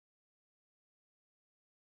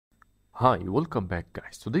Hi, welcome back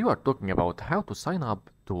guys. Today we are talking about how to sign up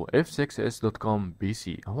to F6s.com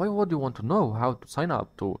PC. Why would you want to know how to sign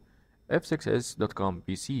up to F6s.com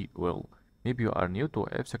PC? Well, maybe you are new to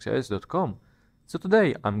F6s.com. So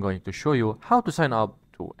today I'm going to show you how to sign up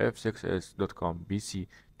to F6s.com PC.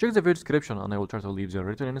 Check the video description and I will try to leave the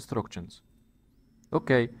written instructions.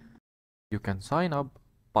 Okay, you can sign up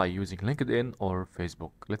by using LinkedIn or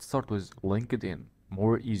Facebook. Let's start with LinkedIn,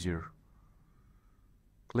 more easier.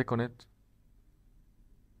 Click on it.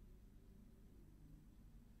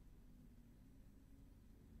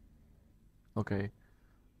 Okay,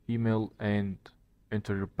 email and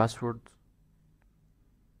enter your password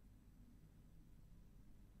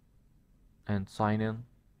and sign in.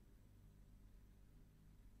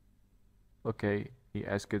 Okay, he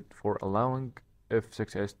asked for allowing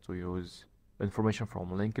F6s to use information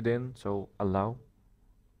from LinkedIn, so allow.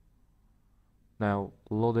 Now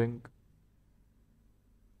loading.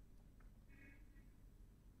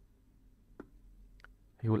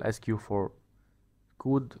 He will ask you for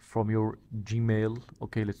code from your Gmail.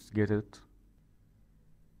 Okay, let's get it.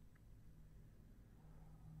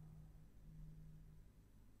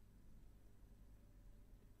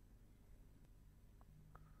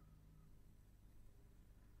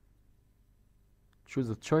 Choose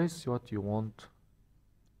the choice what you want.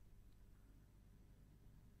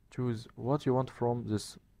 Choose what you want from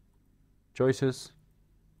this choices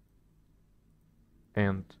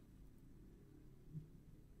and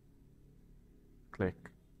click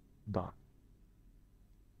done.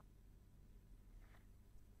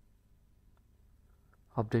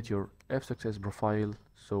 Update your F6s profile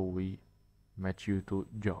so we match you to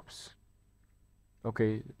jobs.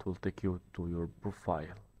 Okay, it will take you to your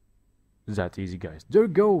profile. That easy, guys. There you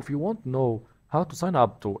go. If you want to know how to sign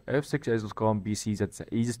up to F6s.com PC, that's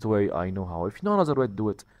the easiest way I know how. If you know another way to do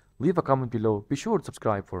it, leave a comment below. Be sure to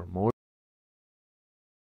subscribe for more